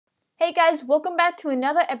Hey guys, welcome back to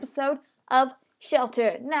another episode of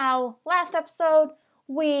Shelter. Now, last episode,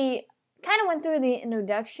 we kind of went through the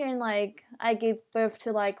introduction, like, I gave birth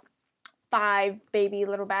to, 5 baby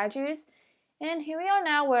little badgers. And here we are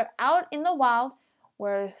now, we're out in the wild,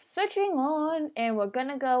 we're searching on, and we're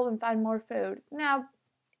gonna go and find more food. Now,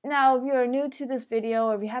 if you're new to this video,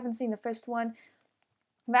 or if you haven't seen the first one,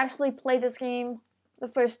 I've actually played this game the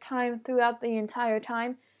first time throughout the entire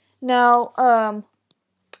time. Now,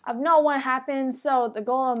 I know what happened, so the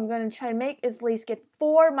goal I'm going to try to make is at least get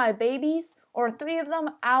 4 of my babies, or 3 of them,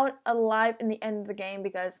 out alive in the end of the game,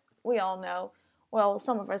 because we all know, well,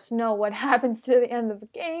 some of us know what happens to the end of the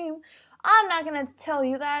game. I'm not going to tell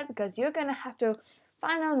you that, because you're going to have to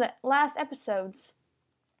find out the last episodes.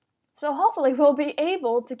 So hopefully we'll be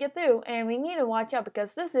able to get through, and we need to watch out,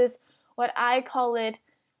 because this is what I call it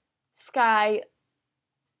sky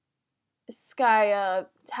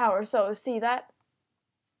tower. So see that?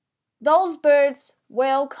 Those birds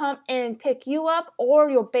will come and pick you up or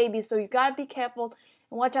your baby, so you gotta be careful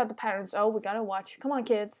and watch out the patterns. Oh, we gotta watch. Come on,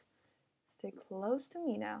 kids. Stay close to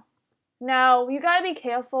me now. Now, you gotta be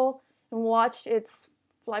careful and watch its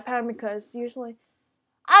flight pattern, because usually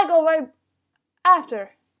I go right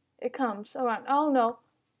after it comes around. Oh, no.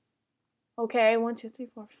 Okay, 1, 2, 3,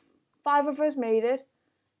 4, 5 of us made it.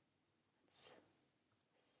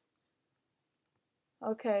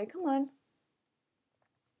 Okay, come on.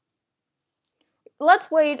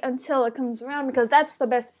 Let's wait until it comes around, because that's the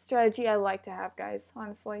best strategy I like to have, guys,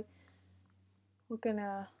 honestly. We're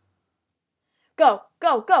gonna... Go!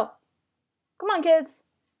 Go! Go! Come on, kids!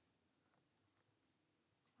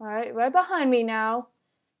 Alright, right behind me now.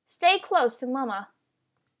 Stay close to Mama.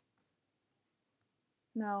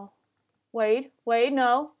 No. Wait,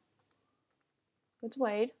 no. Let's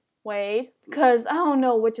wait. Because I don't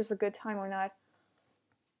know which is a good time or not.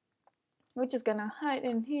 We're just gonna hide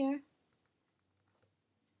in here.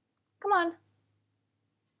 Come on.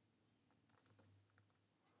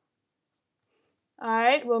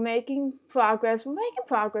 Alright, we're making progress.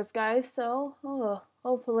 Guys. So,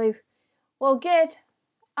 hopefully we'll get...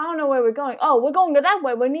 I don't know where we're going. Oh, we're going that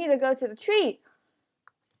way. We need to go to the tree.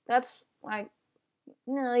 That's,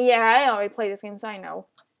 no, yeah, I already played this game, so I know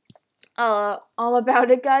all about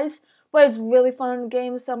it, guys. But it's really fun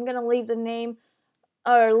game, so I'm gonna leave the name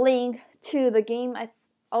or link to the game.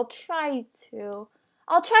 I'll try to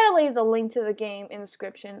leave the link to the game in the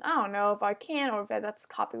description. I don't know if I can or if that's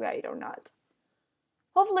copyright or not.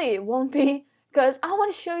 Hopefully it won't be, because I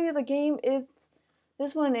want to show you the game if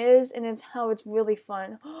this one is, and it's how it's really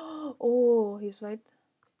fun. Oh, he's right.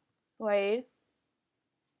 Wait.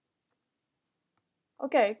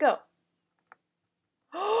 Okay, go.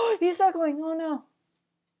 Oh, he's circling. Oh no.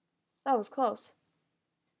 That was close.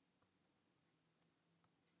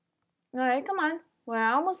 Alright, come on. We're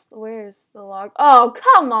almost... Where's the log? Oh,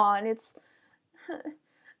 come on. It's... it's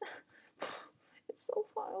so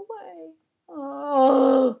far away.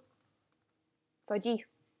 Oh. Fudgy.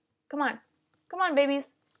 Come on. Come on,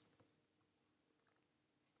 babies.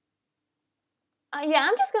 Yeah,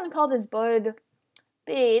 I'm just gonna call this bird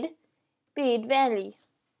Bid Valley.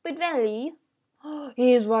 Bid Valley. Oh,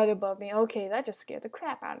 he is right above me. Okay, that just scared the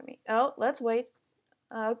crap out of me. Oh, let's wait.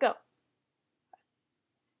 Go.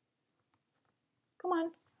 Come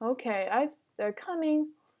on. Okay, they're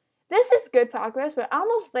coming. This is good progress. We're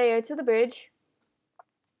almost there to the bridge.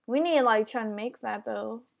 We need to try to make that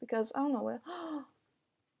though, because I don't know where.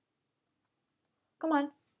 Come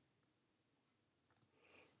on.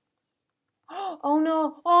 Oh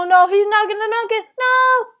no, he's not gonna knock it.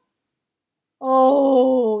 No!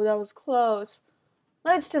 Oh, that was close.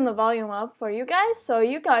 Let's turn the volume up for you guys so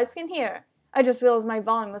you guys can hear. I just realized my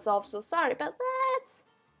volume was off, so sorry, but let's...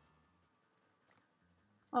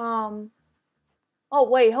 Oh,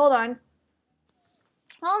 wait, hold on.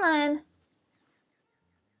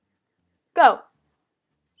 Go.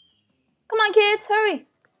 Come on, kids, hurry.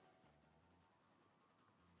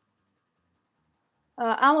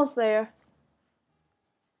 Almost there.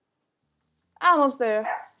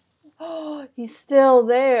 Oh, he's still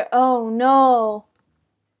there. Oh, no.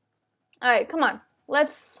 Alright, come on. I'm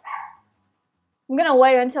gonna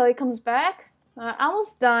wait until he comes back.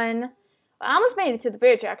 Almost done. I almost made it to the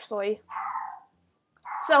bridge, actually.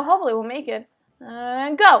 So, hopefully we'll make it.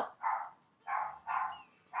 And go!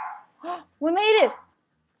 We made it!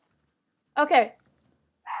 Okay.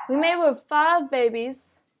 We made it with 5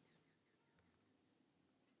 babies.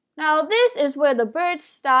 Now, this is where the bird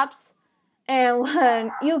stops. And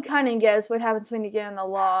when you kind of guess what happens when you get on the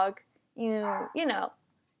log. You know.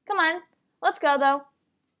 Come on. Let's go, though.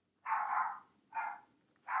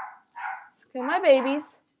 Okay, my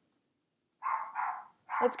babies.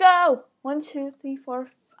 Let's go. 1, 2, 3, 4.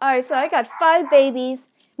 Alright, so I got 5 babies.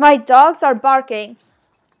 My dogs are barking.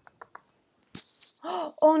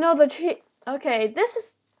 Oh no, the tree. Okay,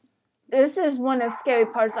 this is one of the scary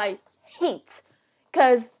parts I hate.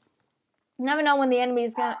 Because you never know when the enemy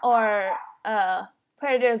is gonna, or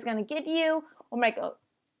predator is gonna get you, or make a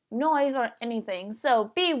noise or anything.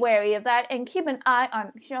 So be wary of that and keep an eye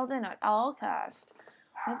on Sheldon at all costs.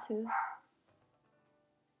 1, 2.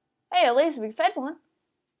 Hey, at least we fed one.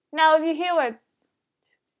 Now, if you hear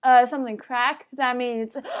something crack, that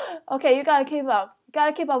means okay. You gotta keep up. You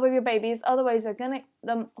gotta keep up with your babies. Otherwise, they're gonna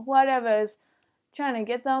whatever's trying to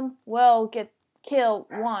get them will get killed.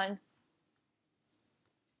 One.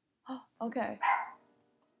 Okay.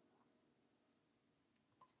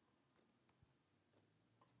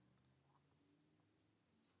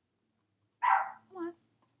 Come on.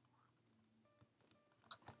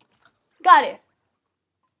 Got it.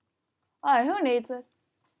 Alright, who needs it?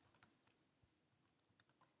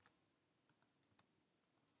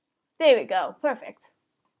 There we go. Perfect.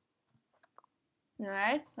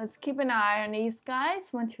 Alright, let's keep an eye on these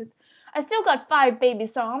guys. 1, 2, 3. I still got 5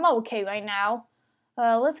 babies, so I'm okay right now.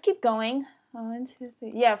 Let's keep going. 1, 2,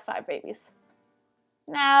 3. Yeah, 5 babies.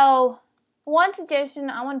 Now, one suggestion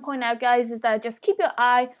I want to point out, guys, is that just keep your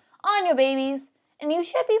eye on your babies, and you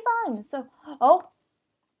should be fine. So,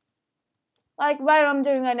 like what I'm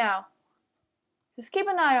doing right now. Just keep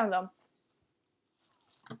an eye on them.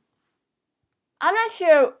 I'm not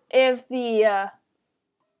sure if the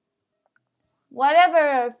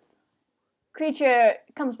whatever creature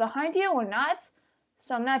comes behind you or not,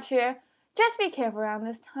 so I'm not sure. Just be careful around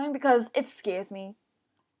this time because it scares me.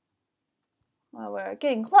 Well, we're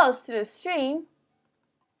getting close to the stream.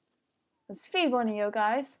 Let's feed one of you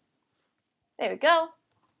guys. There we go.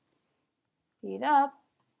 Feed up.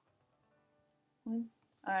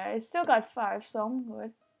 Alright, I still got 5, so I'm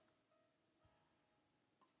good.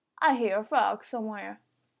 I hear a frog somewhere.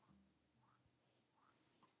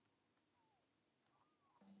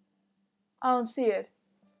 I don't see it.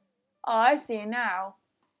 Oh, I see it now.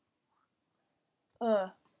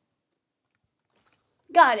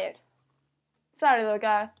 Got it. Sorry, little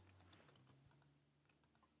guy.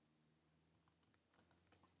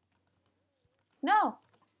 No.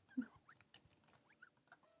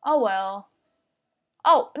 Oh, well.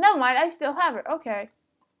 Oh, never mind. I still have it. Okay.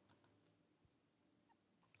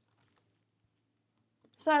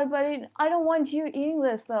 Sorry, buddy. I don't want you eating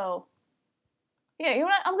this, though. Yeah, you know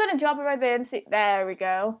what? I'm gonna drop it right there and see. There we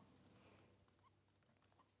go.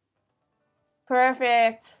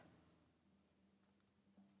 Perfect.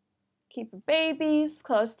 Keep your babies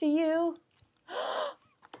close to you.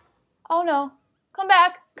 Oh no. Come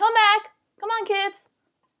back. Come back. Come on, kids.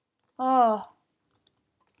 Oh.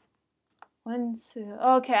 1, 2.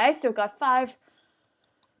 Okay, I still got 5.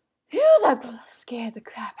 Phew, that scared the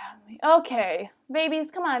crap out of me. Okay. Babies,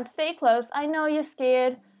 come on. Stay close. I know you're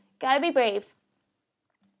scared. Gotta be brave.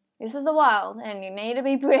 This is the wild, and you need to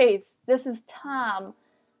be brave. This is Tom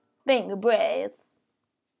being brave.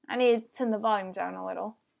 I need to turn the volume down a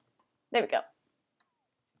little. There we go.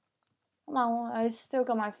 Come on, I still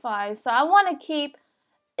got my 5. So I want to keep,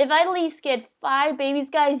 if I at least get 5 babies,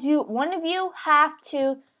 guys, one of you have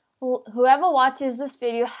to, whoever watches this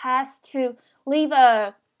video has to leave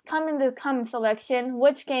a comment in the comment section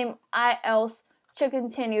which game I else should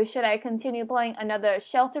continue. Should I continue playing another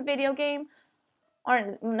shelter video game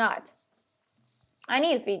or not? I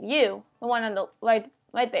need to feed you, the one on the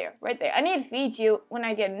right there. I need to feed you when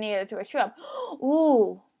I get near to a shrub.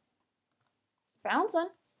 Ooh. Found one.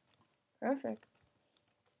 Perfect.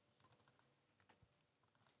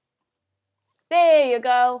 There you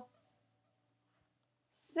go.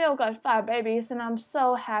 Still got 5 babies and I'm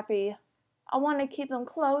so happy. I want to keep them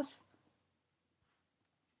close.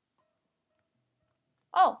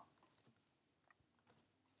 Oh.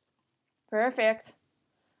 Perfect.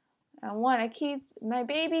 I want to keep my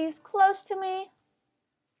babies close to me.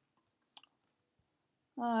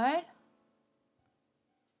 Alright.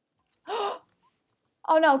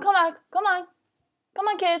 Oh no, come on, come on. Come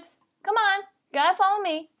on, kids. Come on. Gotta follow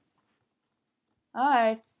me.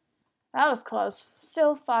 Alright. That was close.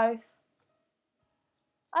 Still 5.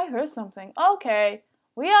 I heard something. Okay.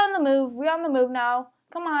 We are on the move. We're on the move now.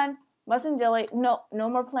 Come on. Mustn't delay. No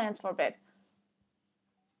more plans for a bit.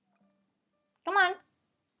 Come on.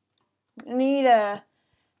 We need to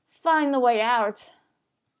find the way out.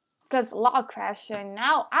 Because log crashing.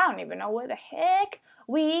 Now I don't even know where the heck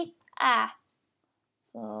we are.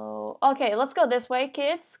 So, okay, let's go this way,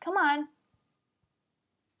 kids. Come on.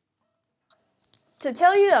 To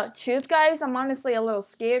tell you the truth, guys, I'm honestly a little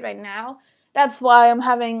scared right now That's why I'm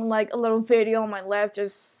having like a little video on my left,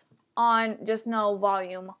 just no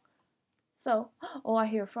volume. So, oh, I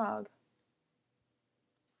hear a frog.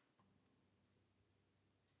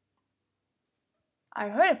 I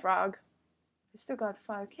heard a frog. I still got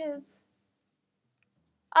 5 kids.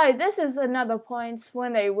 Alright, this is another point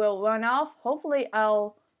when they will run off. Hopefully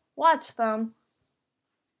I'll watch them.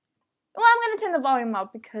 Well, I'm gonna turn the volume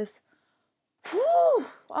up because whew,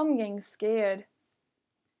 I'm getting scared.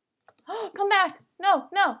 Come back! No,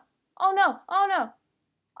 no! Oh no! Oh no!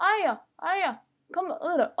 Aya! Aya! Come a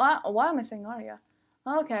little. Why am I saying Aya?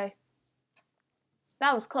 Okay.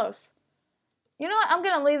 That was close. You know what? I'm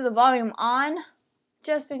gonna leave the volume on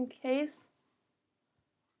just in case.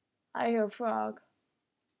 I hear a frog.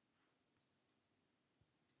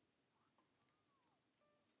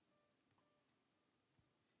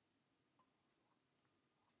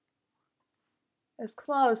 It's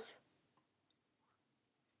close.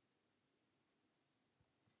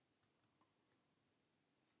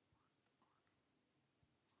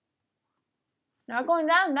 Not going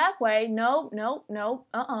down that way. No, no, no.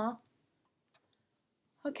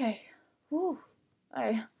 Okay. Whew.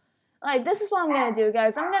 Alright, this is what I'm gonna do,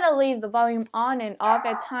 guys. I'm gonna leave the volume on and off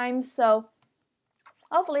at times, so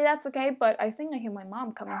hopefully that's okay, but I think I hear my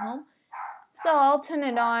mom coming home. So I'll turn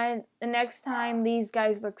it on the next time these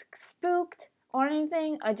guys look spooked or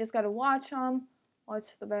anything. I just gotta watch them,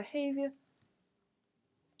 watch the behavior.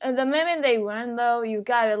 And the minute they run, though, you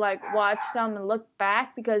gotta like watch them and look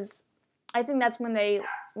back because I think that's when they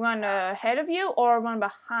run ahead of you or run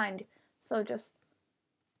behind. So just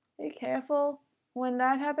be careful when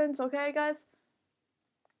that happens, okay, guys?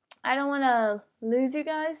 I don't want to lose you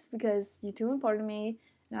guys because you're too important to me.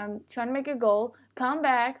 And I'm trying to make a goal. Come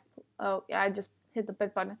back. Oh, yeah, I just hit the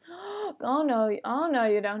bit button. Oh, no, you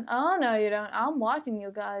don't. Oh, no, you don't. I'm watching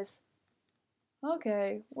you guys.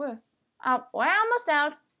 Okay, we're almost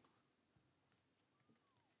out.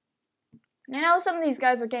 I know some of these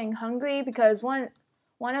guys are getting hungry because one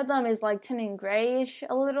of them is like turning grayish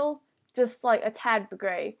a little, just like a tad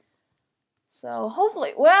gray. So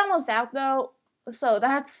hopefully we're almost out though, so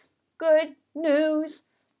that's good news.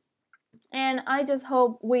 And I just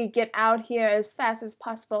hope we get out here as fast as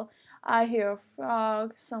possible. I hear a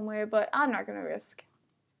frog somewhere, but I'm not gonna risk.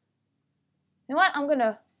 You know what? I'm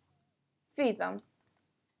gonna feed them.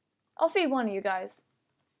 I'll feed one of you guys.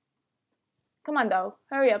 Come on though,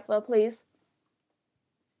 hurry up though, please.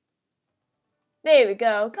 There we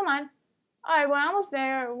go. Come on. Alright, we're almost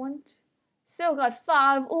there. Still got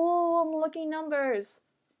 5. Ooh, I'm lucky numbers.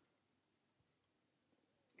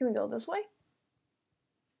 Can we go this way?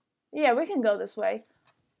 Yeah, we can go this way.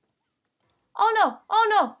 Oh no! Oh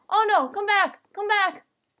no! Oh no! Come back! Come back!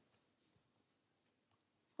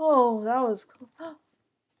 Oh, that was cool.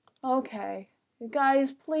 Okay. You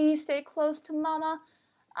guys, please stay close to Mama.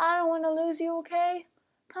 I don't want to lose you, okay?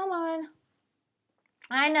 Come on.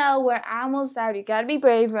 I know, we're almost out. You gotta be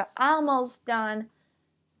brave. We're almost done.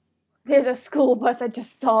 There's a school bus I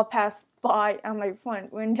just saw pass by on my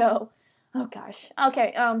front window. Oh gosh.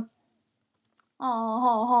 Okay, oh,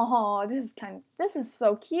 this is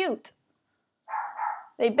so cute.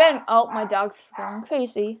 Oh, my dog's going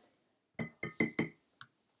crazy.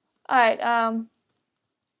 Alright,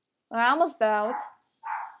 we're almost out.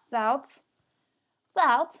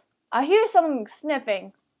 I hear something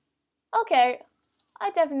sniffing. Okay, I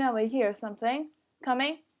definitely hear something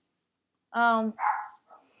coming. Come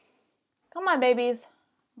on, babies.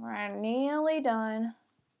 We're nearly done.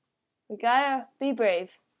 We gotta be brave.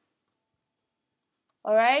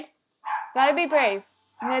 Alright? Gotta be brave.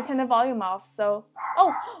 I'm gonna turn the volume off, so...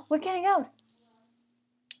 Oh! We're getting out!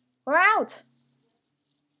 We're out!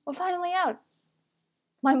 We're finally out.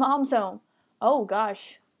 My mom's home. Oh,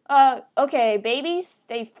 gosh. Okay, babies,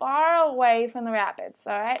 stay far away from the rapids,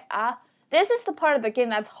 alright? This is the part of the game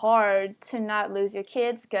that's hard to not lose your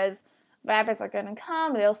kids because rapids are gonna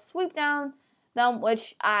come, they'll sweep down them,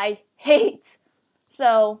 which I hate.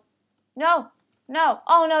 So, no.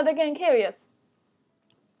 Oh no, they're getting curious.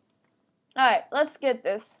 Alright, let's get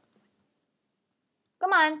this.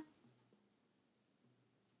 Come on.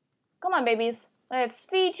 Come on, babies. Let's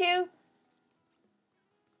feed you.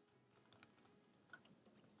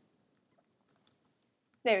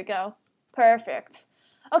 There we go. Perfect.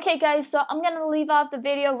 Okay, guys, so I'm going to leave off the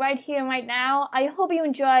video right here, right now. I hope you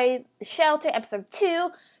enjoyed Shelter Episode 2.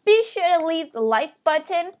 Be sure to leave the like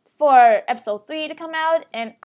button for Episode 3 to come out, and